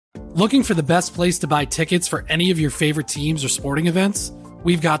Looking for the best place to buy tickets for any of your favorite teams or sporting events?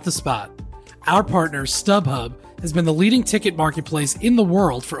 We've got the spot. Our partner, StubHub, has been the leading ticket marketplace in the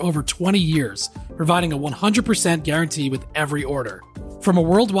world for over 20 years, providing a 100% guarantee with every order. From a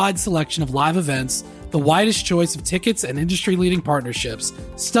worldwide selection of live events, the widest choice of tickets and industry-leading partnerships,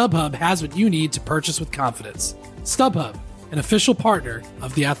 StubHub has what you need to purchase with confidence. StubHub, an official partner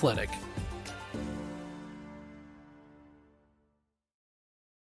of The Athletic.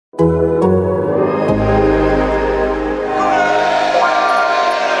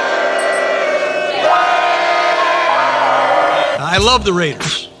 I love the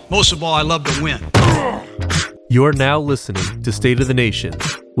Raiders. Most of all, I love to win. You're now listening to State of the Nation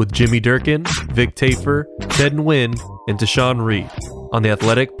with Jimmy Durkin, Vic Tafur, Ted Nguyen, and Tashawn Reed on the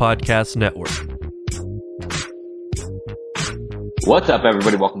Athletic Podcast Network. What's up,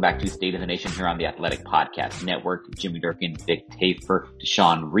 everybody? Welcome back to State of the Nation here on the Athletic Podcast Network. Jimmy Durkin, Vic Tafur,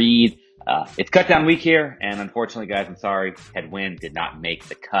 Tashawn Reed. It's cut down week here, and unfortunately, guys, I'm sorry, Ted Nguyen did not make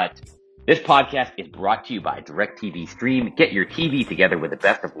the cut. This podcast is brought to you by DirecTV Stream. Get your TV together with the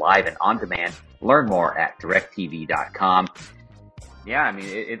best of live and on-demand. Learn more at directtv.com. Yeah, I mean,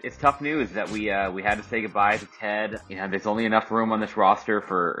 it's tough news that we had to say goodbye to Ted. You know, there's only enough room on this roster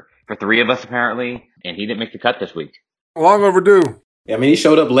for three of us, apparently, and he didn't make the cut this week. Long overdue. Yeah, I mean, he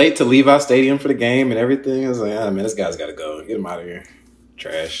showed up late to Levi Stadium for the game and everything. I was like, man, this guy's got to go. Get him out of here.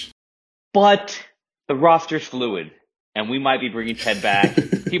 Trash. But the roster's fluid, and we might be bringing Ted back.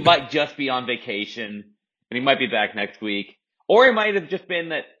 He might just be on vacation, and he might be back next week. Or it might have just been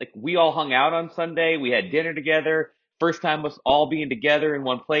that we all hung out on Sunday. We had dinner together. First time us all being together in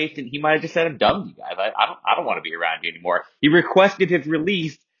one place, and he might have just said, I'm done with you guys. I don't want to be around you anymore. He requested his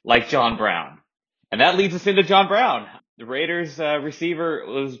release like John Brown. And that leads us into John Brown. The Raiders receiver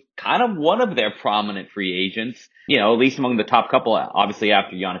was kind of one of their prominent free agents, you know, at least among the top couple, obviously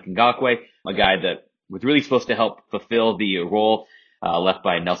after Yannick Ngakoue, a guy that was really supposed to help fulfill the role left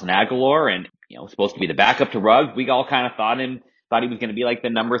by Nelson Aguilar and, you know, supposed to be the backup to Ruggs. We all kind of thought he was going to be like the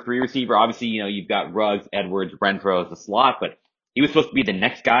number 3 receiver. Obviously, you know, you've got Ruggs, Edwards, Renfrow as the slot, but he was supposed to be the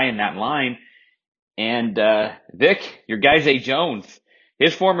next guy in that line. And Vic, your guy Zay Jones,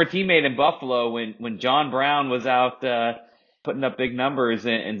 his former teammate in Buffalo, when John Brown was out putting up big numbers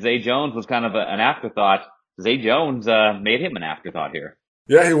and Zay Jones was kind of an afterthought, Zay Jones made him an afterthought here.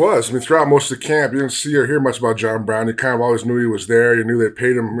 Yeah, he was. I mean, throughout most of the camp, you didn't see or hear much about John Brown. You kind of always knew he was there. You knew they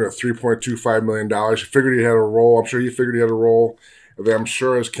paid him $3.25 million. You figured he had a role. I'm sure he figured he had a role. And then I'm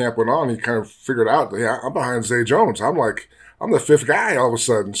sure as camp went on, he kind of figured out, yeah, I'm behind Zay Jones. I'm the 5th guy all of a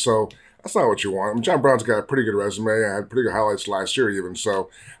sudden. So that's not what you want. I mean, John Brown's got a pretty good resume. I had pretty good highlights last year even. So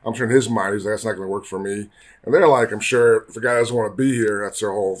I'm sure in his mind, he's like, that's not going to work for me. And they're like, I'm sure if a guy doesn't want to be here, that's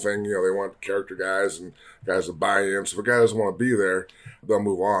their whole thing. You know, they want character guys and guys to buy in. So if a guy doesn't want to be there, they'll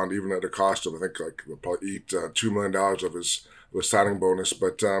move on, even at the cost of, I think, they'll probably eat $2 million of his signing bonus.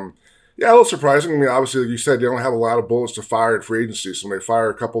 But, yeah, a little surprising. I mean, obviously, like you said, they don't have a lot of bullets to fire at free agency. So when they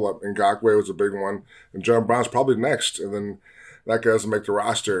fire a couple up, Ngakoue was a big one, and John Brown's probably next. And then that guy doesn't make the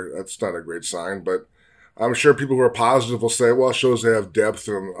roster. That's not a great sign. But I'm sure people who are positive will say, well, it shows they have depth,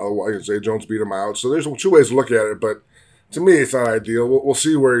 and otherwise Zay Jones beat him out. So there's 2 ways to look at it. But to me, it's not ideal. We'll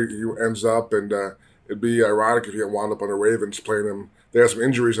see where he ends up, and it'd be ironic if he had wound up on the Ravens playing him. They have some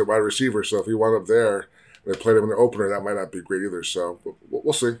injuries at wide receiver, so if he wound up there and they played him in the opener, that might not be great either. So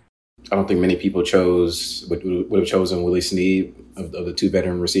we'll see. I don't think many people would have chosen Willie Snead of the 2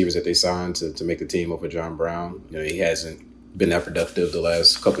 veteran receivers that they signed to make the team over John Brown. You know, he hasn't been that productive the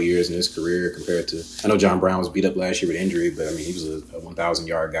last couple of years in his career compared to, I know John Brown was beat up last year with injury, but I mean, he was a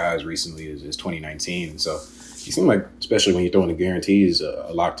 1,000-yard guy as recently as 2019. So he seemed like, especially when you're throwing the guarantees,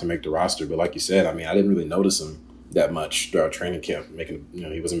 a lock to make the roster. But like you said, I mean, I didn't really notice him that much throughout training camp.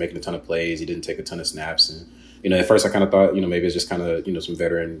 He wasn't making a ton of plays. He didn't take a ton of snaps. And, you know, at first I kind of thought, you know, maybe it's just kind of, you know, some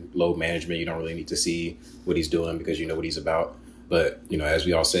veteran load management. You don't really need to see what he's doing because you know what he's about. But, you know, as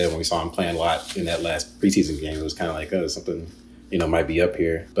we all said, when we saw him playing a lot in that last preseason game, it was kind of like, something, you know, might be up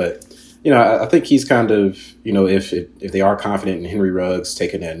here. But, you know, I think he's kind of, you know, if they are confident in Henry Ruggs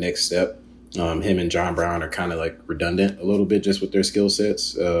taking that next step, him and John Brown are kind of like redundant a little bit just with their skill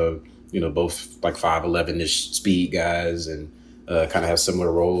sets. You know, both like 5'11-ish speed guys and kind of have similar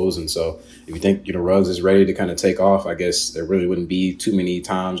roles. And so if you think, you know, Ruggs is ready to kind of take off, I guess there really wouldn't be too many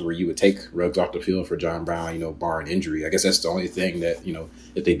times where you would take Ruggs off the field for John Brown, you know, barring injury. I guess that's the only thing that, you know,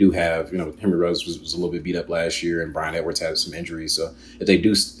 if they do have, you know, Henry Ruggs was a little bit beat up last year and Bryan Edwards had some injuries. So if they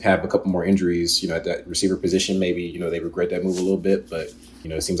do have a couple more injuries, you know, at that receiver position, maybe, you know, they regret that move a little bit. But, you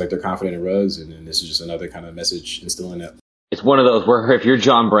know, it seems like they're confident in Ruggs, and this is just another kind of message instilling that. It's one of those where if you're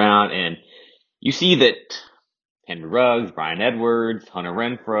John Brown and you see that Henry Ruggs, Brian Edwards, Hunter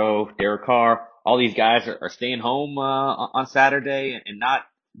Renfrow, Derek Carr, all these guys are staying home on Saturday and not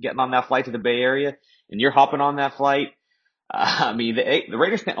getting on that flight to the Bay Area, and you're hopping on that flight. I mean, the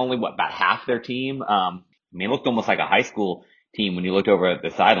Raiders spent only, about half their team. I mean, it looked almost like a high school team when you looked over at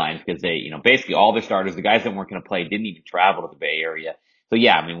the sidelines because they, basically all their starters, the guys that weren't going to play, didn't even travel to the Bay Area. So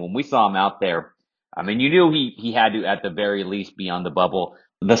yeah, I mean, when we saw him out there, I mean, you knew he had to, at the very least, be on the bubble.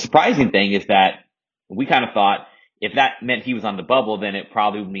 The surprising thing is that we kind of thought if that meant he was on the bubble, then it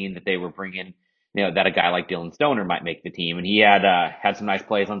probably would mean that they were bringing, that a guy like Dylan Stoner might make the team. And he had some nice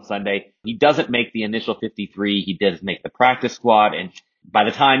plays on Sunday. He doesn't make the initial 53. He does make the practice squad. And by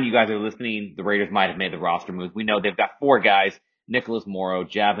the time you guys are listening, the Raiders might have made the roster move. We know they've got 4 guys, Nicholas Morrow,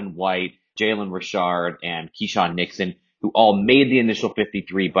 Javin White, Jalen Richard, and Keyshawn Nixon, who all made the initial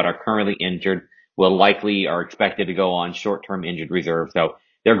 53 but are currently injured, are expected to go on short-term injured reserve. So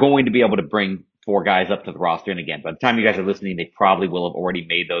they're going to be able to bring 4 guys up to the roster. And again, by the time you guys are listening, they probably will have already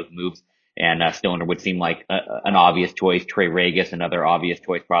made those moves. And Stoner would seem like an obvious choice. Trey Regis, another obvious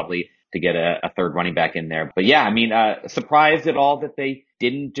choice probably to get a third running back in there. But yeah, I mean, surprised at all that they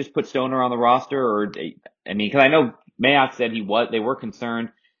didn't just put Stoner on the roster, because I know Mayock said they were concerned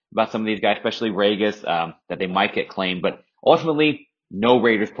about some of these guys, especially Regis, that they might get claimed. But ultimately, no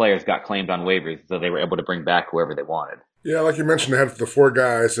Raiders players got claimed on waivers, so they were able to bring back whoever they wanted. Yeah, like you mentioned, they had the 4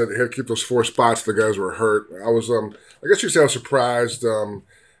 guys that had to keep those 4 spots. The guys were hurt. I guess you say I was surprised.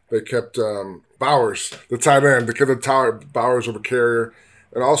 They kept Bowers, the tight end. They kept Bowers over Carrier.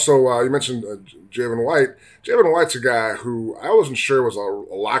 And also, you mentioned Javin White. Javin White's a guy who I wasn't sure was a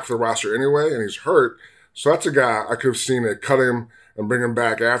lock for the roster anyway, and he's hurt. So that's a guy I could have seen it cut him and bring him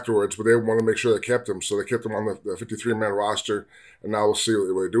back afterwards, but they wanted to make sure they kept him. So they kept him on the 53-man roster, and now we'll see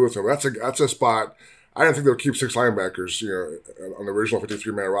what they do with him. That's a spot. I didn't think they would keep 6 linebackers, on the original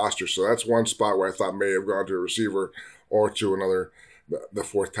 53-man roster. So that's one spot where I thought may have gone to a receiver or to the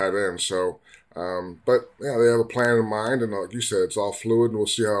 4th tight end. So, but yeah, they have a plan in mind, and like you said, it's all fluid, and we'll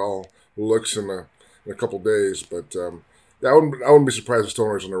see how it all looks in a couple days. But yeah, I wouldn't be surprised if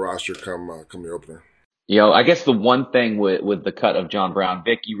Stoner's on the roster come the opener. I guess the one thing with the cut of John Brown,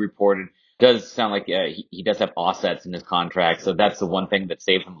 Vic, you reported, does sound like he does have offsets in his contract. So that's the one thing that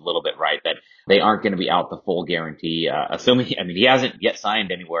saves him a little bit, right? That they aren't going to be out the full guarantee. Assuming, he hasn't yet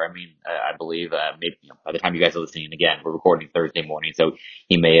signed anywhere. I believe, maybe, by the time you guys are listening, again, we're recording Thursday morning, so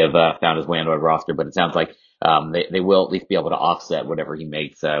he may have found his way onto a roster, but it sounds like they will at least be able to offset whatever he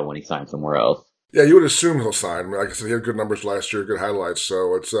makes when he signs somewhere else. Yeah, you would assume he'll sign. Like I said, he had good numbers last year, good highlights.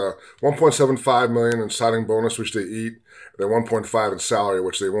 So it's $1.75 million in signing bonus, which they eat, then $1.5 in salary,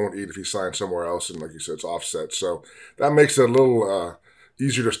 which they won't eat if he signs somewhere else. And like you said, it's offset. So that makes it a little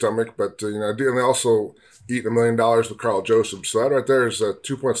easier to stomach. But and they also eat $1 million with Carl Joseph. So that right there is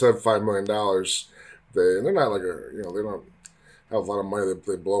 $2.75 million. They're not like they don't have a lot of money that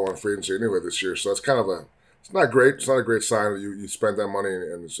they blow on free agency anyway this year. So that's kind of it's not great. It's not a great sign that you spend that money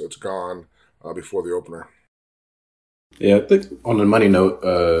and it's gone before the opener. Yeah, I think on the money note,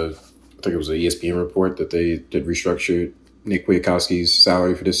 I think it was an ESPN report that they did restructure Nick Kwiatkowski's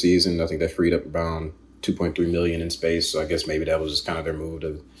salary for this season. I think that freed up around $2.3 million in space. So I guess maybe that was kind of their move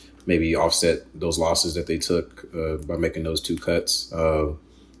to maybe offset those losses that they took by making those 2 cuts.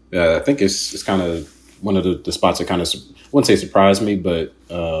 Yeah, I think it's kind of one of the spots that kind of, I wouldn't say surprised me, but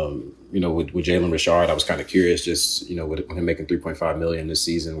with Jalen Richard, I was kind of curious, just with him making $3.5 million this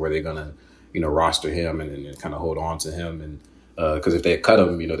season, were they gonna roster him and kind of hold on to him, and because if they had cut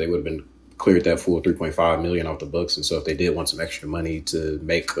him, they would have been cleared that full $3.5 million off the books, and so if they did want some extra money to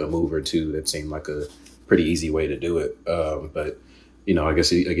make a move or two, that seemed like a pretty easy way to do it. But I guess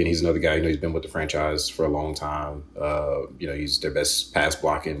he's another guy. He's been with the franchise for a long time. He's their best pass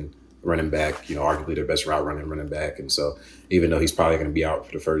blocking running back. Arguably their best route running running back, and so even though he's probably going to be out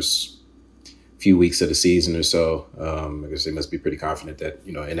for the first few weeks of the season or so, I guess they must be pretty confident that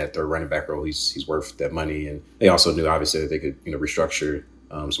in that third running back role he's worth that money, and they also knew obviously that they could restructure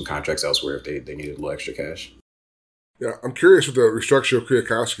some contracts elsewhere if they needed a little extra cash. Yeah, I'm curious with the restructure of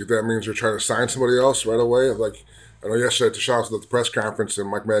Kwiatkowski, if that means they're trying to sign somebody else right away. Like I know yesterday Deshaun was at the press conference and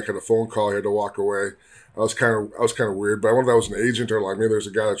Mike Mayock had a phone call. He had to walk away. I was kind of weird, but I wonder if that was an agent or like maybe there's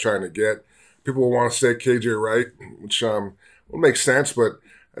a guy they're trying to get. People will want to say KJ Wright, which will make sense, but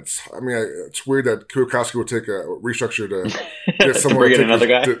it's weird that Kwiatkowski would take a restructure to get someone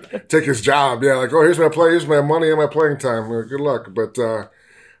to take his job. Yeah, like, here's my play, here's my money and my playing time. Good luck. But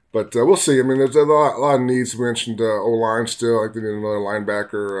we'll see. There's a lot of needs. We mentioned O-line still. Like they need another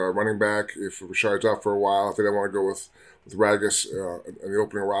linebacker, running back if Richard's out for a while. If they don't want to go with Ragus in the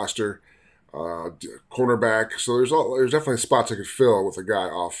opening roster. Cornerback. So there's definitely spots they could fill with a guy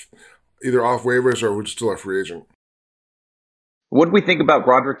either off waivers or who's still a free agent. What do we think about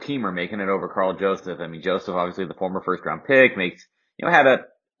Broderick Teamer making it over Carl Joseph? I mean, Joseph, obviously the former first-round pick, was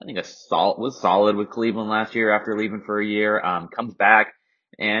solid with Cleveland last year after leaving for a year. Comes back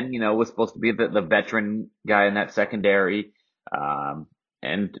and was supposed to be the veteran guy in that secondary. That's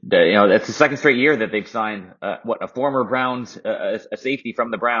the second straight year that they've signed a former Browns a safety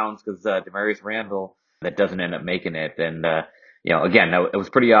from the Browns, because Demarius Randall that doesn't end up making it. And again, it was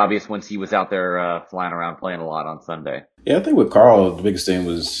pretty obvious once he was out there flying around playing a lot on Sunday. Yeah, I think with Carl, the biggest thing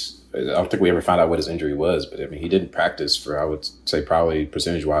was, I don't think we ever found out what his injury was, but I mean, he didn't practice for, I would say, probably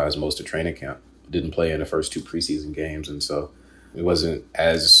percentage-wise, most of training camp. Didn't play in the first 2 preseason games, and so it wasn't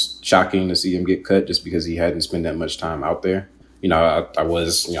as shocking to see him get cut just because he hadn't spent that much time out there. I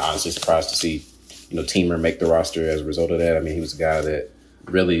was honestly surprised to see Teamer make the roster as a result of that. I mean, he was a guy that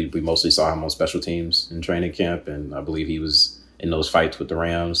really we mostly saw him on special teams in training camp, and I believe he was in those fights with the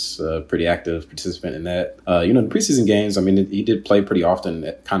Rams, pretty active participant in that. The preseason games, I mean, he did play pretty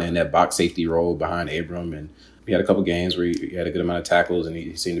often, kind of in that box safety role behind Abram, and he had a couple games where he had a good amount of tackles, and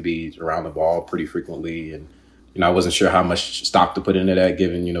he seemed to be around the ball pretty frequently. And I wasn't sure how much stock to put into that,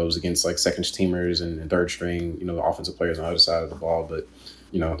 given it was against like second teamers and third string, offensive players on the other side of the ball. But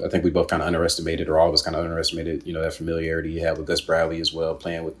I think we both kind of underestimated, or all of us kind of underestimated, that familiarity he had with Gus Bradley as well,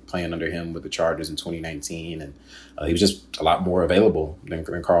 playing under him with the Chargers in 2019, and he was just a lot more available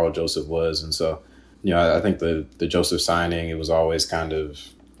than Carl Joseph was. And so, I think the Joseph signing, it was always kind of,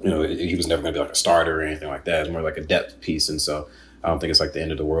 he was never going to be like a starter or anything like that. It's more like a depth piece, and so I don't think it's like the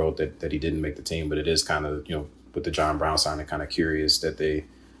end of the world that he didn't make the team. But it is kind of, with the John Brown signing, kind of curious that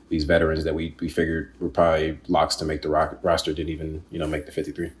these veterans that we figured were probably locks to make the roster didn't even, make the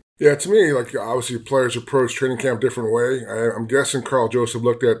 53. Yeah, to me, obviously players approach training camp a different way. I'm guessing Carl Joseph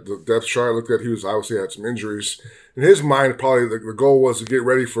looked at the depth chart, he was obviously had some injuries. In his mind, probably the goal was to get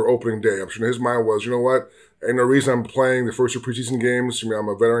ready for opening day. I'm sure in his mind was, you know what, ain't no reason I'm playing the first 2 preseason games. I'm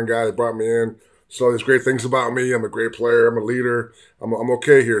a veteran guy. They brought me in. So there's great things about me. I'm a great player. I'm a leader. I'm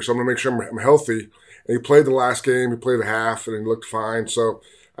okay here. So I'm going to make sure I'm healthy. And he played the last game. He played a half, and he looked fine. So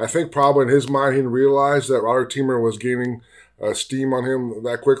I think probably in his mind, he didn't realize that Broderick Teamer was gaining steam on him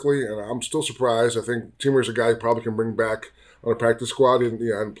that quickly. And I'm still surprised. I think Teamer's a guy who probably can bring back on a practice squad. He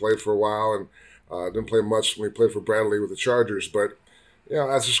hadn't played for a while and didn't play much when he played for Bradley with the Chargers. But,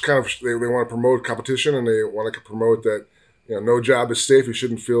 that's just kind of, they want to promote competition, and they want to promote that, no job is safe. You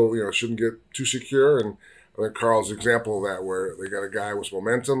shouldn't feel, shouldn't get too secure. And I think Carl's an example of that, where they got a guy with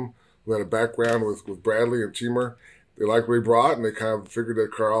momentum, who had a background with Bradley and Teamer. They liked what he brought, and they kind of figured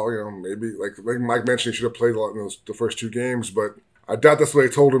that Carl, maybe, like Mike mentioned, he should have played a lot in the first 2 games, but I doubt that's what they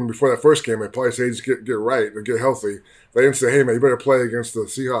told him before that first game. They probably said, just get right and get healthy. They didn't say, hey, man, you better play against the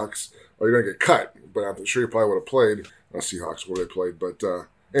Seahawks or you're going to get cut. But I'm sure he probably would have played. Not Seahawks, where they played. But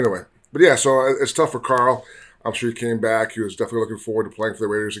anyway. But yeah, so it's tough for Carl. I'm sure he came back. He was definitely looking forward to playing for the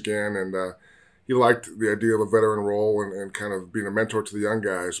Raiders again, and he liked the idea of a veteran role and kind of being a mentor to the young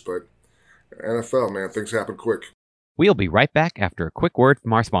guys. But NFL, man, things happen quick. We'll be right back after a quick word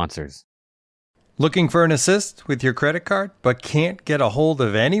from our sponsors. Looking for an assist with your credit card but can't get a hold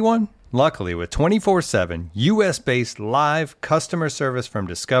of anyone? Luckily, with 24/7 U.S.-based live customer service from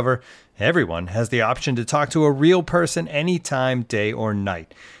Discover, everyone has the option to talk to a real person anytime, day or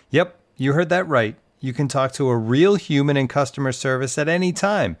night. Yep, you heard that right. You can talk to a real human in customer service at any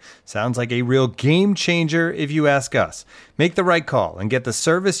time. Sounds like a real game changer if you ask us. Make the right call and get the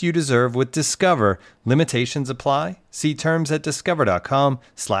service you deserve with Discover. Limitations apply. See terms at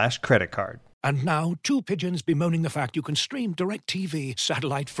discover.com/creditcard. And now, 2 pigeons bemoaning the fact you can stream DirecTV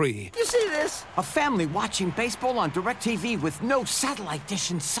satellite-free. You see this? A family watching baseball on DirecTV with no satellite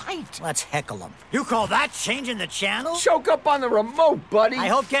dish in sight. Let's heckle them. You call that changing the channel? Choke up on the remote, buddy. I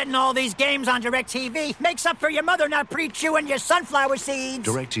hope getting all these games on DirecTV makes up for your mother not pre-chewing your sunflower seeds.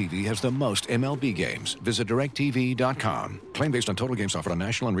 DirecTV has the most MLB games. Visit DirecTV.com. Claim based on total games offered on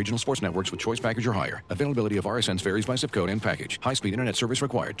national and regional sports networks with choice package or higher. Availability of RSNs varies by zip code and package. High-speed internet service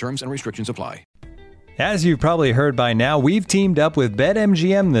required. Terms and restrictions apply. As you've probably heard by now, we've teamed up with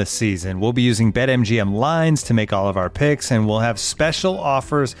BetMGM this season. We'll be using BetMGM lines to make all of our picks, and we'll have special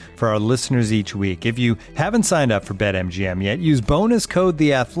offers for our listeners each week. If you haven't signed up for BetMGM yet, use bonus code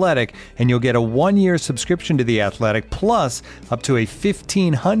The Athletic, and you'll get a 1-year subscription to The Athletic, plus up to a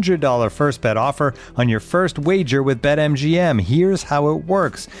 $1,500 first bet offer on your first wager with BetMGM. Here's how it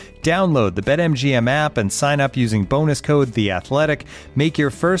works. Download the BetMGM app and sign up using bonus code The Athletic. Make your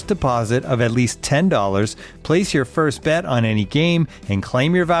first deposit of at least $10. Place your first bet on any game and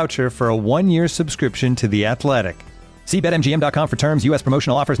claim your voucher for a 1-year subscription to The Athletic. See BetMGM.com for terms. U.S.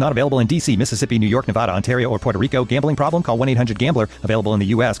 promotional offers not available in D.C., Mississippi, New York, Nevada, Ontario, or Puerto Rico. Gambling problem? Call 1-800-GAMBLER. Available in the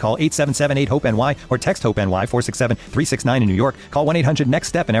U.S. Call 877-8-HOPE-NY or text HOPE-NY 467-369 in New York. Call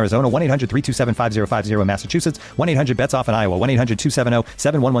 1-800-NEXT-STEP in Arizona. 1-800-327-5050 in Massachusetts. 1-800-BETS-OFF in Iowa.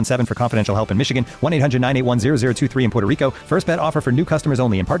 1-800-270-7117 for confidential help in Michigan. 1-800-981-0023 in Puerto Rico. First bet offer for new customers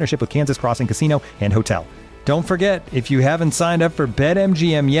only in partnership with Kansas Crossing Casino and Hotel. Don't forget, if you haven't signed up for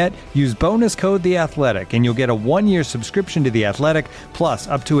BetMGM yet, use bonus code The Athletic, and you'll get a 1-year subscription to The Athletic, plus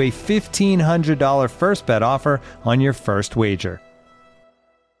up to a $1,500 first bet offer on your first wager.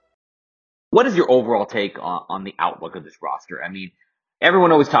 What is your overall take on the outlook of this roster? I mean,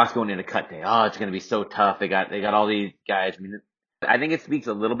 everyone always talks going into cut day. Oh, it's going to be so tough. They got all these guys. I mean, I think it speaks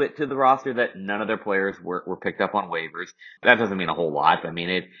a little bit to the roster that none of their players were picked up on waivers. That doesn't mean a whole lot. I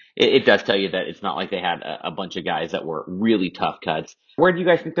mean, it does tell you that it's not like they had a bunch of guys that were really tough cuts. Where do you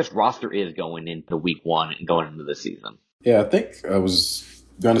guys think this roster is going into week 1 and going into the season? Yeah, I think I was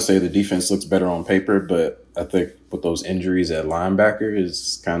going to say the defense looks better on paper, but I think with those injuries at linebacker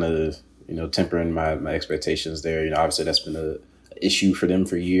is kind of, tempering my expectations there. Obviously that's been a issue for them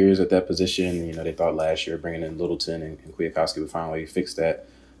for years at that position. They thought last year bringing in Littleton and Kwiatkowski would finally fix that.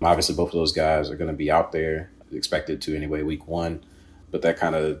 Obviously, both of those guys are going to be out there, expected to anyway, week 1. But that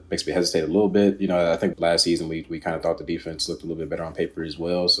kind of makes me hesitate a little bit. I think last season we kind of thought the defense looked a little bit better on paper as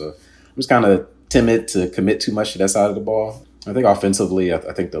well. So I'm just kind of timid to commit too much to that side of the ball. I think offensively, I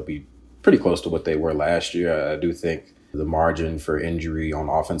think they'll be pretty close to what they were last year. I do think the margin for injury on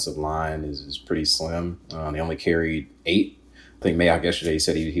offensive line is pretty slim. They only carried 8. I think Mayock yesterday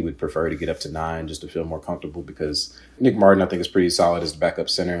said he would prefer to get up to 9 just to feel more comfortable, because Nick Martin, I think, is pretty solid as the backup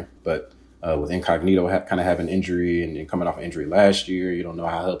center. But with Incognito kind of having injury and coming off an injury last year, you don't know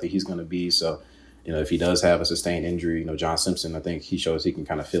how healthy he's going to be. So, if he does have a sustained injury, John Simpson, I think he shows he can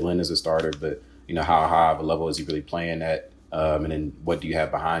kind of fill in as a starter. But, how high of a level is he really playing at? And then what do you have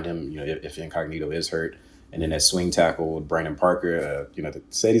behind him, if Incognito is hurt? And then that swing tackle with Brandon Parker, they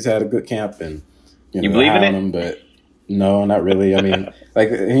said he's had a good camp. And, you believe in it? Him, but no, not really. I mean,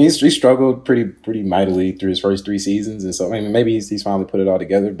 he struggled pretty mightily through his first 3 seasons, and so maybe he's finally put it all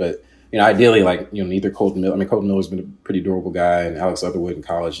together. But ideally, neither Colton Miller's been a pretty durable guy, and Alex Leatherwood in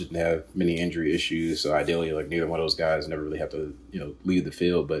college didn't have many injury issues. So ideally, neither one of those guys never really have to leave the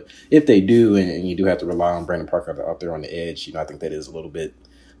field. But if they do, and you do have to rely on Brandon Parker out there on the edge, I think that is a little bit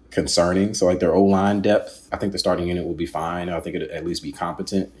concerning. So their O-line depth, I think the starting unit will be fine. I think it'll at least be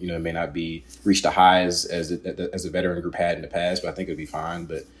competent. It may not be reach the highs as the veteran group had in the past, but I think it'll be fine.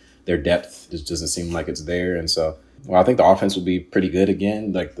 But their depth just doesn't seem like it's there. And so, I think the offense will be pretty good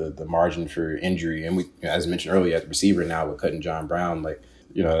again. The margin for injury, and we, as mentioned earlier, at the receiver now with cutting John Brown, I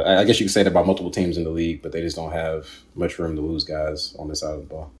guess you could say that about multiple teams in the league, but they just don't have much room to lose guys on this side of the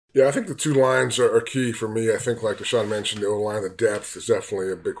ball. Yeah, I think the 2 lines are key for me. I think, like Deshaun mentioned, the O-line, the depth is definitely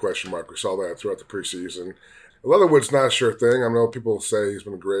a big question mark. We saw that throughout the preseason. Leatherwood's not a sure thing. I know people say he's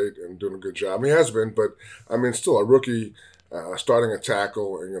been great and doing a good job. He has been, but, still a rookie starting a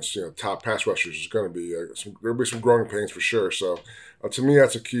tackle against top pass rushers is going to be there'll be some growing pains for sure. So, to me,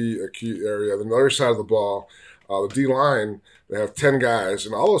 that's a key area. Then the other side of the ball, the D-line, they have 10 guys,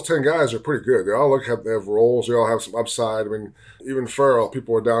 and all those 10 guys are pretty good. They all they have roles. They all have some upside. Even Farrell,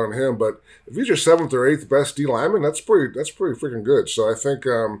 people are down on him, but if he's your 7th or 8th best D lineman, that's pretty freaking good. So I think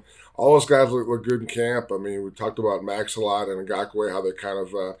all those guys look good in camp. We talked about Max a lot and Ngakoue, how they kind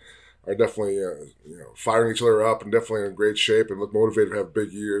of are definitely firing each other up and definitely in great shape and look motivated to have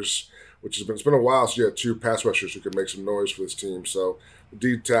big years. It's been a while since you had 2 pass rushers who could make some noise for this team. So the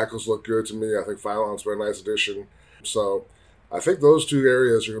D tackles look good to me. I think Philon's been a nice addition. So I think those 2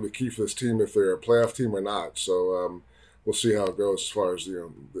 areas are going to be key for this team if they're a playoff team or not. So we'll see how it goes as far as the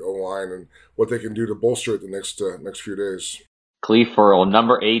O-line and what they can do to bolster it the next few days. Cleve Farrell,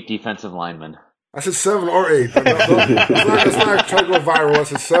 number 8 defensive lineman. I said 7 or 8. Let's not try to go viral. I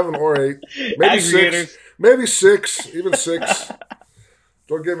said 7 or 8. Maybe 6. Maybe 6. Even 6.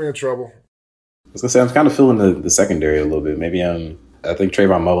 Don't get me in trouble. I was going to say, I'm kind of feeling the secondary a little bit. Maybe I think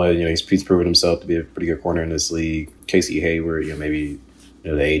Trayvon Mullen, he's proven himself to be a pretty good corner in this league. Casey Hayward, maybe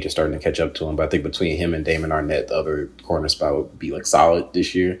the age is starting to catch up to him. But I think between him and Damon Arnett, the other corner spot would be solid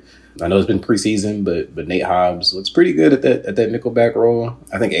this year. I know it's been preseason, but Nate Hobbs looks pretty good at that nickelback role.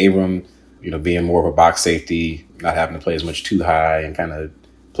 I think Abram, being more of a box safety, not having to play as much too high and kind of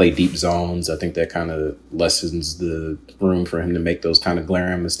play deep zones, I think that kind of lessens the room for him to make those kind of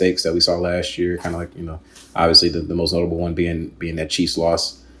glaring mistakes that we saw last year. Kind of obviously the most notable one being that Chiefs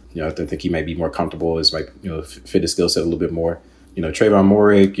loss. I think he might be more comfortable as fit his skill set a little bit more. Trayvon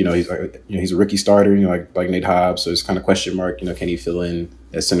Moehrig, he's a rookie starter, like Nate Hobbs, so it's kind of question mark. Can he fill in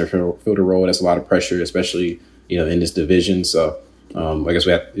that center fielder role? That's a lot of pressure, especially in this division. So I guess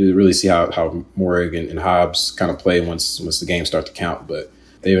we have to really see how Moehrig and Hobbs kind of play once the games start to count. But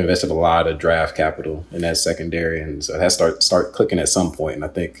they've invested a lot of draft capital in that secondary, and so that start clicking at some point. And I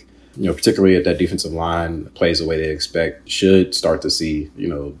think, particularly if that defensive line plays the way they expect, should start to see,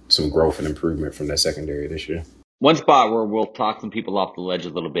 some growth and improvement from that secondary this year. One spot where we'll talk some people off the ledge a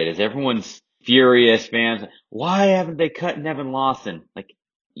little bit is everyone's furious, fans. Why haven't they cut Nevin Lawson? Like,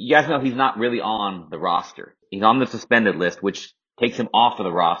 you guys know he's not really on the roster. He's on the suspended list, which takes him off of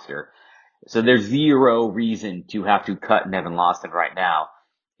the roster. So there's zero reason to have to cut Nevin Lawson right now.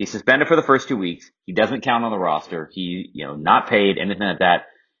 He's suspended for the first 2 weeks. He doesn't count on the roster. He, not paid, anything like that.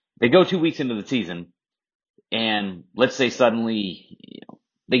 They go 2 weeks into the season, and let's say suddenly,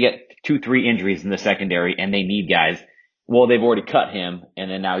 they get 2-3 injuries in the secondary and they need guys. Well, they've already cut him,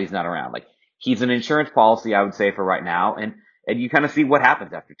 and then now he's not around. Like, he's an insurance policy, I would say, for right now, and you kind of see what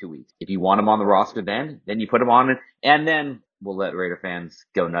happens after 2 weeks. If you want him on the roster then you put him on, and then we'll let Raider fans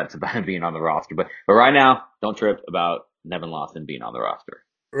go nuts about him being on the roster. But right now, don't trip about Nevin Lawson being on the roster.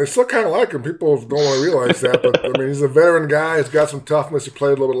 They still kind of like him. People don't want to realize that, but he's a veteran guy. He's got some toughness. He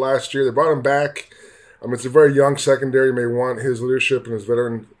played a little bit last year. They brought him back. It's a very young secondary. You may want his leadership and his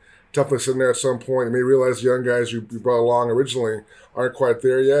veteran toughness in there at some point. You may realize the young guys you brought along originally aren't quite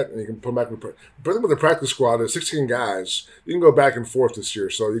there yet, and you can put them back with the practice squad. There's 16 guys. You can go back and forth this year,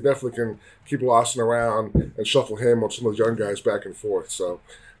 so you definitely can keep Lawson around and shuffle him on some of the young guys back and forth. So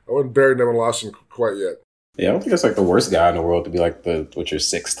I wouldn't bury Nevin Lawson quite yet. Yeah, I don't think that's like the worst guy in the world to be like your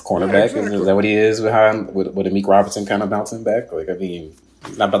sixth cornerback. Yeah, exactly. Is that what he is behind with Amik Robertson kind of bouncing back? He's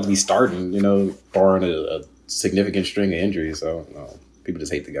not about to be starting, barring a significant string of injuries. So people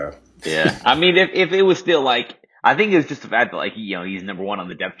just hate the guy. Yeah, if it was still I think it was just the fact that he's number one on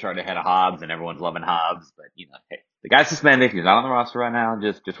the depth chart ahead of Hobbs, and everyone's loving Hobbs. But hey, the guy's suspended. He's not on the roster right now.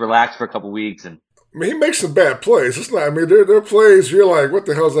 Just relax for a couple weeks and. He makes some bad plays. It's not. There are plays where you're like, what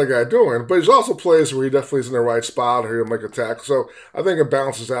the hell is that guy doing? But there's also plays where he definitely is in the right spot or he'll make a tackle. So I think it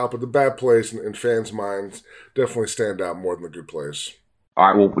balances out. But the bad plays in fans' minds definitely stand out more than the good plays. All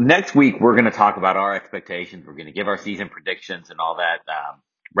right. Well, next week we're going to talk about our expectations. We're going to give our season predictions and all that,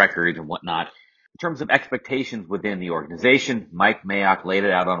 records and whatnot. In terms of expectations within the organization, Mike Mayock laid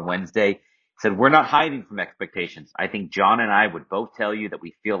it out on Wednesday. Said, we're not hiding from expectations. I think John and I would both tell you that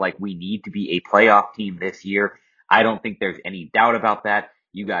we feel like we need to be a playoff team this year. I don't think there's any doubt about that.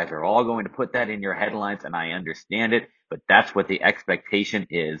 You guys are all going to put that in your headlines, and I understand it, but that's what the expectation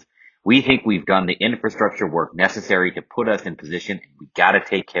is. We think we've done the infrastructure work necessary to put us in position, and we got to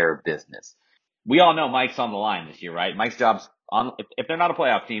take care of business. We all know Mike's on the line this year, right? Mike's job's on. If they're not a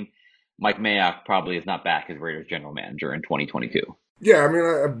playoff team, Mike Mayock probably is not back as Raiders general manager in 2022.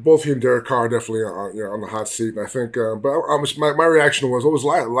 Yeah, both he and Derek Carr are definitely on the hot seat. And I think, my reaction was, what was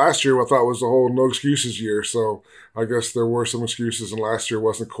last year? I thought was the whole no excuses year. So I guess there were some excuses, and last year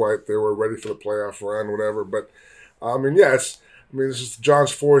wasn't quite. They were ready for the playoff run, whatever. But this is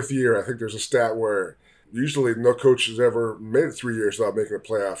John's fourth year. I think there's a stat where usually no coach has ever made it 3 years without making a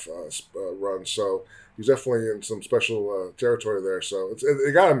playoff run. So he's definitely in some special territory there. So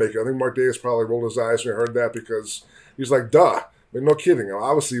they got to make it. I think Mark Davis probably rolled his eyes when he heard that because he was like, duh. No kidding.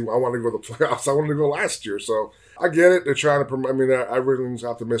 Obviously, I wanted to go to the playoffs. I wanted to go last year. So I get it. They're trying to everything's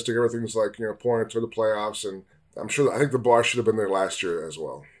optimistic. Everything's pointing to the playoffs. And I think the bar should have been there last year as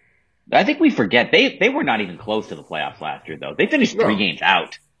well. I think we forget. They were not even close to the playoffs last year, though. They finished 3 games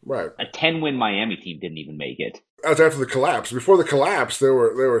out. Right. A 10-win Miami team didn't even make it. That was after the collapse. Before the collapse, they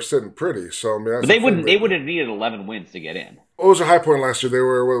were sitting pretty. So but they would have needed 11 wins to get in. What was their high point last year? They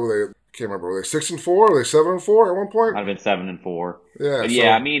were, what were they? Can't remember. Were they 6-4? Were they 7-4 at one point? Might have been 7-4. Yeah. But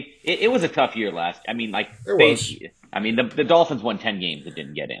yeah, it was a tough year last. The Dolphins won 10 games that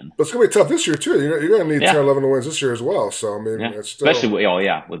didn't get in. But it's gonna be tough this year too. You're gonna need 10, 11 wins this year as well. So it's still, especially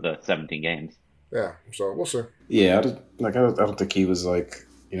with the 17 games. Yeah. So we'll see. Yeah, I don't think he was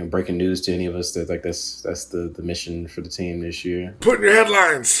breaking news to any of us that that's the mission for the team this year. Put in your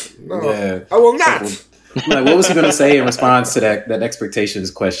headlines. No, yeah. I will not. What was he going to say in response to that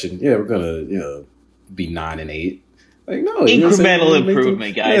expectations question? Yeah, we're going to be 9-8. No, incremental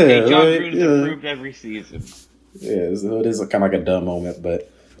improvement, guys. Yeah, John Gruden's improved every season. Yeah, so it is kind of like a dumb moment,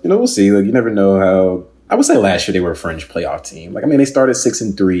 but we'll see. You never know how. I would say last year they were a fringe playoff team. They started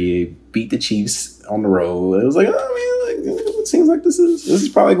 6-3, beat the Chiefs on the road. It was it seems like this is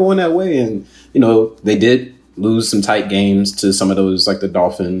probably going that way, and they did lose some tight games to some of those the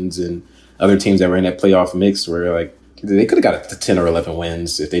Dolphins and other teams that were in that playoff mix where they could have got to 10 or 11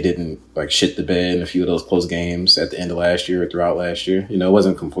 wins if they didn't shit the bed in a few of those close games at the end of last year or throughout last year. It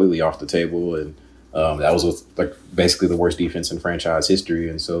wasn't completely off the table, and that was with basically the worst defense in franchise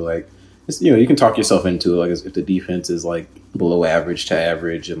history. And so it's, you can talk yourself into it. Like if the defense is like below average to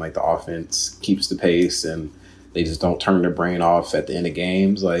average, and like the offense keeps the pace, and they just don't turn their brain off at the end of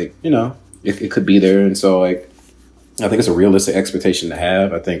games, like it could be there. And so like I think it's a realistic expectation to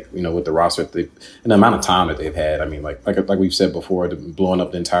have. I think with the roster and the amount of time that they've had. I mean, like we've said before, blowing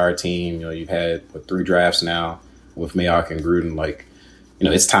up the entire team. You've had 3 drafts now with Mayock and Gruden. Like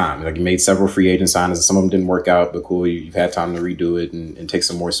it's time. Like you made several free agent signings, and some of them didn't work out, but cool. You've had time to redo it and take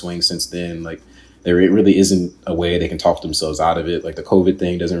some more swings since then. Like there really isn't a way they can talk themselves out of it. Like the COVID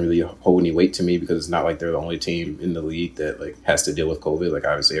thing doesn't really hold any weight to me because it's not like they're the only team in the league that like has to deal with COVID. Like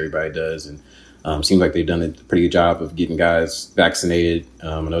obviously everybody does, and seems like they've done a pretty good job of getting guys vaccinated.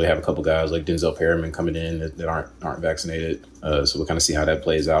 I know they have a couple guys like Denzel Perryman coming in that aren't vaccinated, so we'll kind of see how that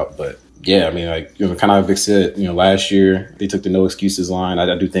plays out. But yeah, I mean, like kind of Vic said, last year they took the no excuses line.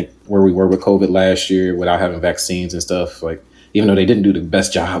 I do think where we were with COVID last year, without having vaccines and stuff, like even though they didn't do the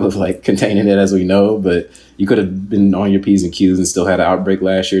best job of like containing it as we know, but you could have been on your P's and Q's and still had an outbreak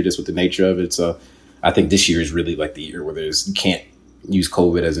last year just with the nature of it. So I think this year is really like the year where you can't use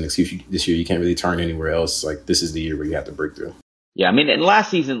COVID as an excuse. This year you can't really turn anywhere else. Like this is the year where you have to break through. Yeah, I mean, in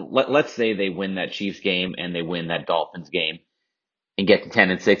last season, let's say they win that Chiefs game and they win that Dolphins game and get to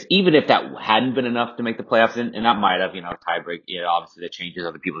 10-6, even if that hadn't been enough to make the playoffs, and that might have, tiebreak, obviously that changes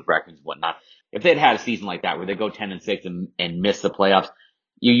other people's records and whatnot. If they'd had a season like that where they go 10-6 and miss the playoffs,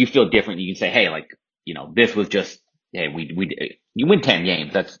 you feel different. You can say, hey, like, this was just, hey, you win 10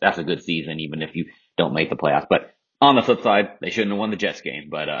 games. That's a good season, even if you don't make the playoffs. But on the flip side, they shouldn't have won the Jets game,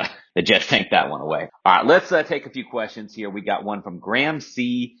 but the Jets tanked that one away. All right, let's take a few questions here. We got one from Graham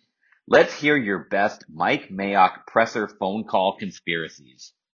C. Let's hear your best Mike Mayock presser phone call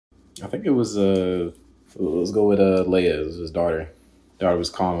conspiracies. I think it was let's go with Leia. It was his daughter. Daughter was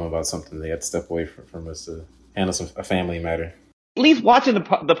calling him about something. They had to step away from us to handle a family matter. At least watching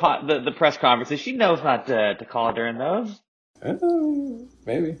the press conferences, she knows not to call during those.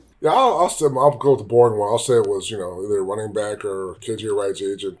 Maybe. Yeah, I'll go with the boring one. I'll say it was either a running back or KJ Wright's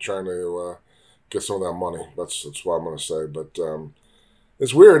agent trying to get some of that money. That's what I'm going to say. But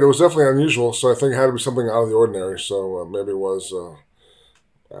it's weird. It was definitely unusual. So I think it had to be something out of the ordinary. So maybe it was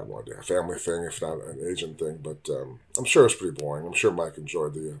I have no idea, a family thing, if not an agent thing. But I'm sure it's pretty boring. I'm sure Mike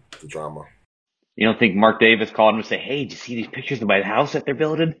enjoyed the drama. You don't think Mark Davis called him to say, "Hey, did you see these pictures of my house that they're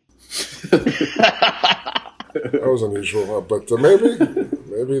building?" That was unusual, but maybe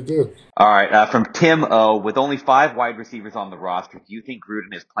it did. All right, from Tim O. With only 5 wide receivers on the roster, do you think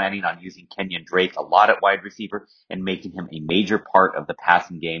Gruden is planning on using Kenyon Drake a lot at wide receiver and making him a major part of the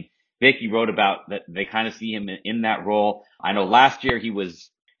passing game? Vic, you wrote about that they kind of see him in that role. I know last year he was,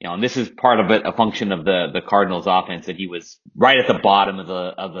 and this is part of it, a function of the Cardinals offense, that he was right at the bottom of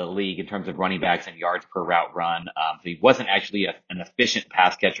the league in terms of running backs and yards per route run. So he wasn't actually an efficient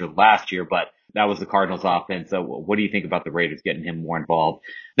pass catcher last year, but that was the Cardinals offense. So what do you think about the Raiders getting him more involved?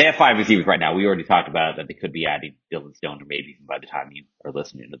 They have 5 receivers right now. We already talked about it, that they could be adding Dylan Stone, or maybe even by the time you are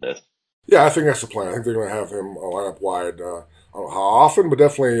listening to this. Yeah, I think that's the plan. I think they're going to have him line up wide. I don't know how often, but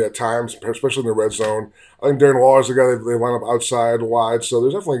definitely at times, especially in the red zone. I think Darren Waller's the guy they line up outside wide. So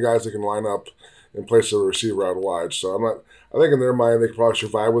there's definitely guys that can line up in place of a receiver out wide. So I think in their mind they could probably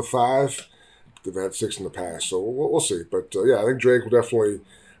survive with 5. They've had 6 in the past, so we'll see. But yeah, I think Drake will definitely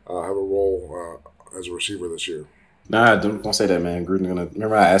have a role as a receiver this year. Nah, don't say that, man. Gruden's gonna.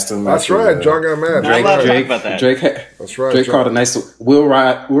 Remember, I asked him. That's right. John got mad. Drake. That's right. Drake called a nice wheel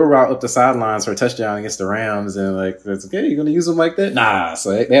route up the sidelines for a touchdown against the Rams, and like, that's okay. You're gonna use him like that? Nah.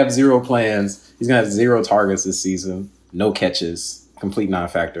 So they have 0 plans. He's gonna have 0 targets this season, no catches, complete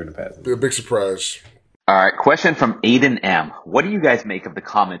non-factor in the pass. Be a big surprise. All right, question from Aiden M. What do you guys make of the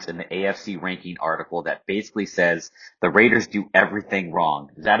comments in the AFC ranking article that basically says the Raiders do everything wrong?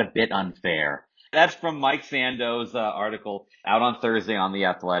 Is that a bit unfair? That's from Mike Sando's article out on Thursday on The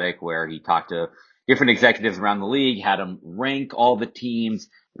Athletic, where he talked to different executives around the league, had them rank all the teams.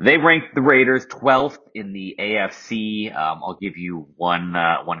 They ranked the Raiders 12th in the AFC. I'll give you one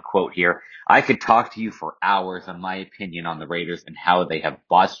quote here. I could talk to you for hours on my opinion on the Raiders and how they have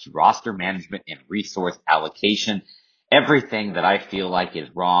botched roster management and resource allocation. Everything that I feel like is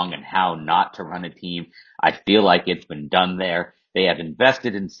wrong and how not to run a team, I feel like it's been done there. They have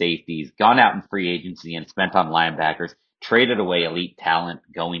invested in safeties, gone out in free agency and spent on linebackers, traded away elite talent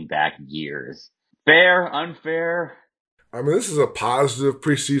going back years. Fair, unfair? I mean, this is a positive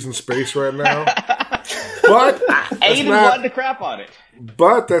preseason space right now. But Aiden wanted to crap on it.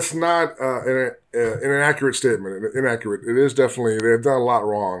 But that's not an inaccurate statement. Inaccurate. It is definitely, they've done a lot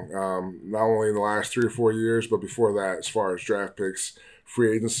wrong, not only in the last 3 or 4 years, but before that, as far as draft picks,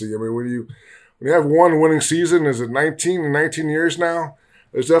 free agency. I mean, when you have one winning season, is it 19 years now?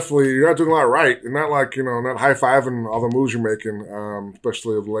 there's definitely, you're not doing a lot right. You're not like, not high-fiving all the moves you're making,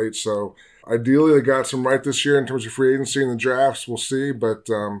 especially of late. So ideally they got some right this year in terms of free agency and the drafts. We'll see. But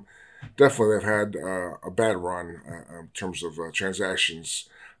definitely they've had a bad run in terms of transactions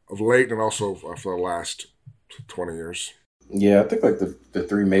of late and also for the last 20 years. Yeah, I think like the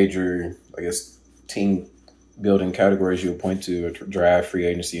three major, I guess, team building categories you would point to are draft, free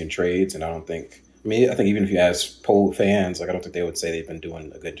agency, and trades. And I think even if you ask poll fans, like I don't think they would say they've been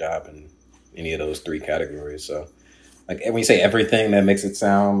doing a good job in any of those three categories. So like when you say everything, that makes it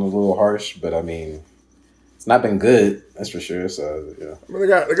sound a little harsh, but I mean, it's not been good, that's for sure. So yeah. I mean, they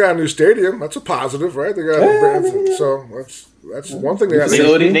got a new stadium. That's a positive, right? They got so that's one thing they got.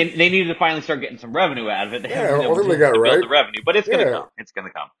 They needed to finally start getting some revenue out of it. One thing they got right. The revenue, but it's gonna come. It's gonna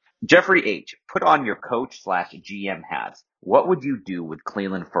come. Jeffrey H., put on your coach/GM hats. What would you do with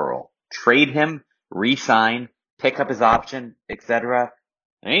Cleveland Ferrell? Trade him, re-sign, pick up his option, etc.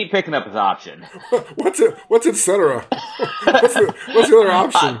 I ain't picking up his option. What's et cetera? what's the other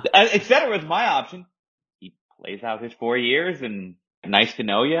option? Et cetera is my option. He plays out his 4 years, and nice to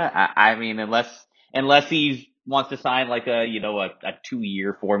know you. I mean, unless he wants to sign like a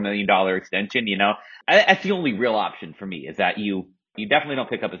 2-year, $4 million extension, that's the only real option for me is that you definitely don't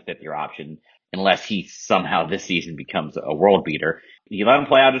pick up his 5th-year option unless he somehow this season becomes a world beater. You let him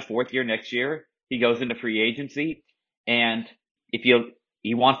play out his 4th year next year. He goes into free agency, and if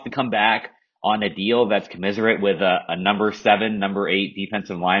he wants to come back on a deal that's commensurate with a number 7, number 8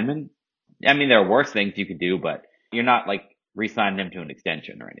 defensive lineman, I mean, there are worse things you could do, but you're not like re-signing him to an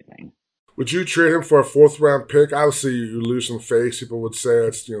extension or anything. Would you trade him for a 4th-round pick? Obviously, you lose some face. People would say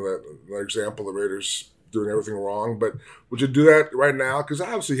it's that example the Raiders doing everything wrong. But would you do that right now? Because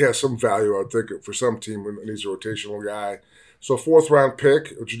obviously he has some value, I would think, for some team when he's a rotational guy. So 4th-round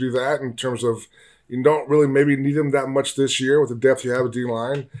pick, would you do that in terms of you don't really maybe need him that much this year with the depth you have at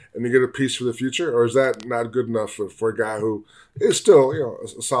D-line and you get a piece for the future? Or is that not good enough for a guy who is still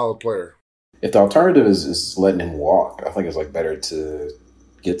a solid player? If the alternative is letting him walk, I think it's like better to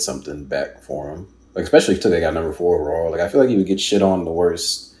get something back for him. Like especially if they got number 4 overall. Like I feel like you would get shit on the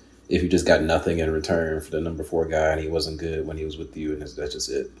worst if you just got nothing in return for the number 4 guy and he wasn't good when he was with you and that's just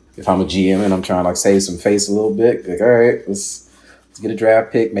it. If I'm a GM and I'm trying to like save some face a little bit, like all right, let's get a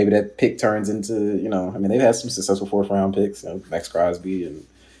draft pick. Maybe that pick turns into, I mean, they've had some successful 4th-round picks, Max Crosby and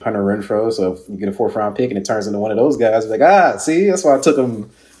Hunter Renfrow. So if you get a 4th-round pick and it turns into one of those guys, like, see, that's why I took him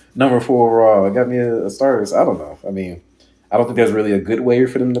number 4 overall. It got me a starter. So I don't know. I mean, I don't think there's really a good way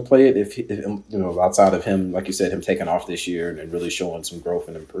for them to play it if outside of him, like you said, him taking off this year and really showing some growth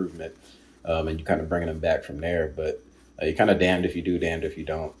and improvement, and you kind of bringing him back from there. But you're kind of damned if you do, damned if you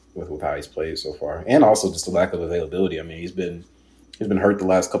don't with how he's played so far, and also just the lack of availability. I mean, he's been hurt the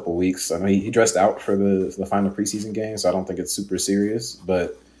last couple of weeks. I mean, he dressed out for the final preseason game, so I don't think it's super serious.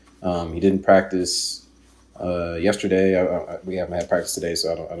 But he didn't practice yesterday. We haven't had practice today,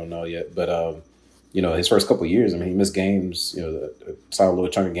 so I don't know yet. But his first couple of years, I mean, he missed games, a solid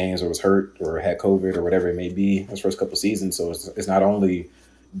little chunk of games or was hurt or had COVID or whatever it may be his first couple of seasons. So it's not only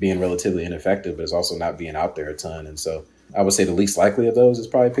being relatively ineffective, but it's also not being out there a ton. And so I would say the least likely of those is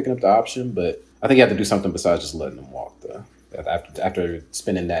probably picking up the option. But I think you have to do something besides just letting him walk, though, after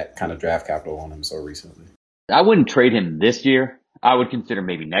spending that kind of draft capital on him so recently. I wouldn't trade him this year. I would consider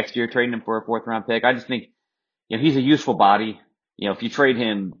maybe next year trading him for a 4th-round pick. I just think he's a useful body. If you trade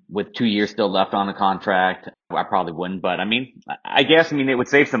him with 2 years still left on the contract, I probably wouldn't. But I guess it would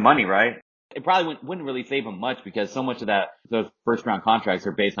save some money, right? It probably wouldn't really save him much because so much of those 1st-round contracts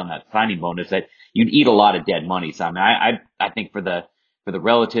are based on that signing bonus that you'd eat a lot of dead money. So I think for the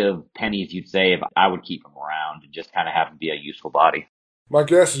relative pennies you'd save, I would keep him around and just kind of have him be a useful body. My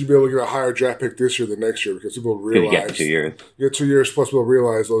guess is you'd be able to get a higher draft pick this year than next year because people realize you get 2 years. You get 2 years plus people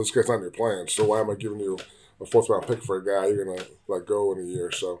realize, this guy's not in your plan. So why am I giving you a 4th-round pick for a guy you're going to let go in a year?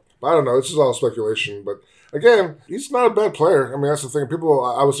 So I don't know. This is all speculation. But again, he's not a bad player. I mean, that's the thing. People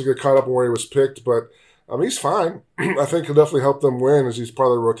obviously get caught up on where he was picked, but he's fine. I think he'll definitely help them win as he's part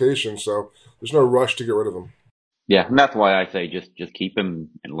of the rotation. So there's no rush to get rid of him. Yeah, and that's why I say just keep him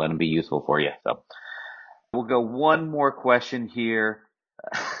and let him be useful for you. So we'll go one more question here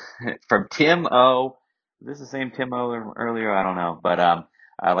from Tim O. Is this the same Tim O earlier? I don't know, but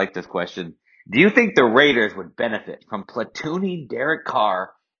I like this question. Do you think the Raiders would benefit from platooning Derek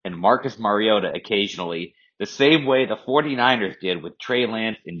Carr and Marcus Mariota occasionally the same way the 49ers did with Trey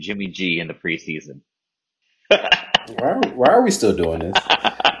Lance and Jimmy G in the preseason? Why are we still doing this?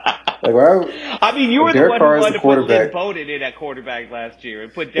 You were Derek the one who wanted to put Lynn Bowden in at quarterback last year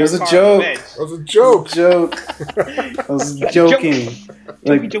and put Derek Carr on the bench. It was a joke. I was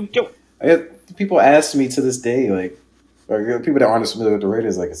joking. Joke. People ask me to this day, Like, people that aren't familiar with the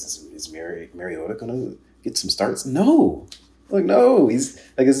Raiders, like, is Mariota gonna get some starts? No. Like, no. He's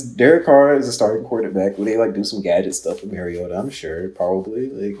like, it's Derek Carr is a starting quarterback. Will they like do some gadget stuff with Mariota? I'm sure, probably.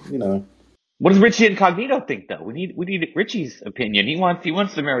 Like, you know. What does Richie Incognito think, though? We need Richie's opinion. He wants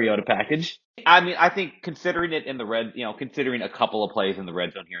the Mariota package. I mean, I think considering it in the considering a couple of plays in the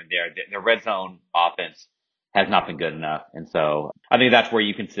red zone here and there, the red zone offense has not been good enough. And so I think that's where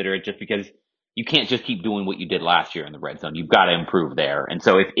you consider it, just because you can't just keep doing what you did last year in the red zone. You've got to improve there. And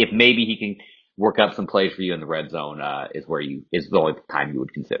so if maybe he can work up some plays for you in the red zone, is the only time you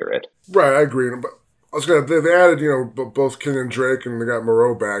would consider it. Right, I agree. But they added, both Kenyon Drake, and they got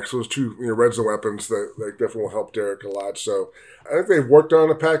Moreau back. So those two, red zone weapons that definitely will help Derek a lot. So I think they've worked on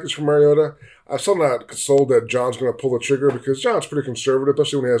a package for Mariota. I'm still not consoled that John's going to pull the trigger, because John's pretty conservative,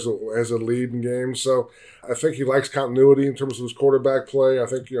 especially when he has a lead in games. So I think he likes continuity in terms of his quarterback play. I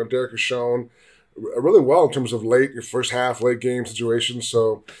think, Derek has shown really well in terms of late game situations.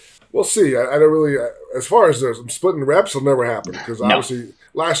 So we'll see. I don't really, as far as splitting reps, it'll never happen, because obviously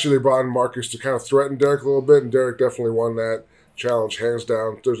last year they brought in Marcus to kind of threaten Derek a little bit, and Derek definitely won that challenge hands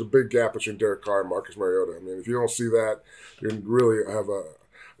down. There's a big gap between Derek Carr and Marcus Mariota. I mean, if you don't see that, you really have a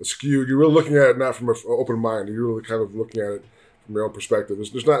skew. You're really looking at it not from an open mind. You're really kind of looking at it from your own perspective.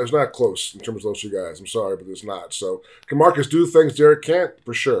 It's not close in terms of those two guys. I'm sorry, but it's not. So can Marcus do things Derek can't?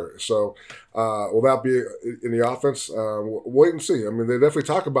 For sure. So will that be in the offense? We'll wait and see. I mean, they definitely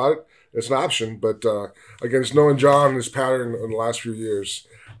talk about it. It's an option, but again, just knowing John and his pattern in the last few years,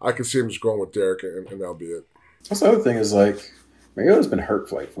 I can see him just going with Derek, and that'll be it. That's the other thing is, like, Mariota's been hurt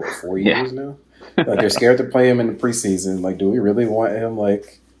for like 4 years now. Like, they're scared to play him in the preseason. Like, do we really want him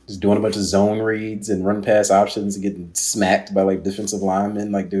like just doing a bunch of zone reads and run pass options and getting smacked by like defensive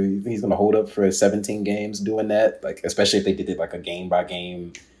linemen? Like, do you think he's going to hold up for 17 games doing that? Like, especially if they did like a game by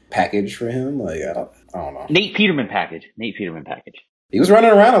game package for him. Like, I don't know. Nate Peterman package. He was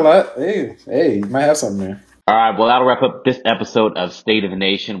running around a lot. Hey, you might have something there. All right, well, that'll wrap up this episode of State of the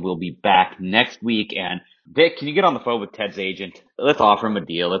Nation. We'll be back next week. And Vic, can you get on the phone with Ted's agent? Let's offer him a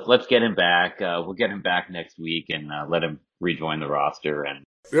deal. Let's get him back. We'll get him back next week and let him rejoin the roster. And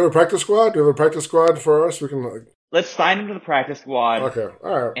do you have a practice squad? For us? We can. Let's sign him to the practice squad. Okay,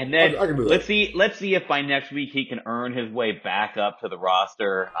 all right. And then I can do that. Let's see if by next week he can earn his way back up to the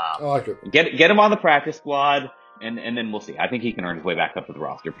roster. I like it. Get him on the practice squad. And then we'll see. I think he can earn his way back up to the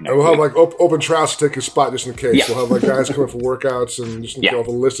roster for next week. We'll have like open trials to take his spot just in case. Yeah. We'll have like guys coming for workouts, and just have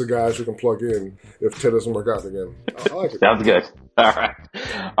a list of guys we can plug in if Ted doesn't work out again. I like it. Sounds good. All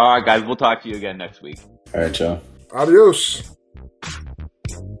right, guys. We'll talk to you again next week. All right, y'all. Adios.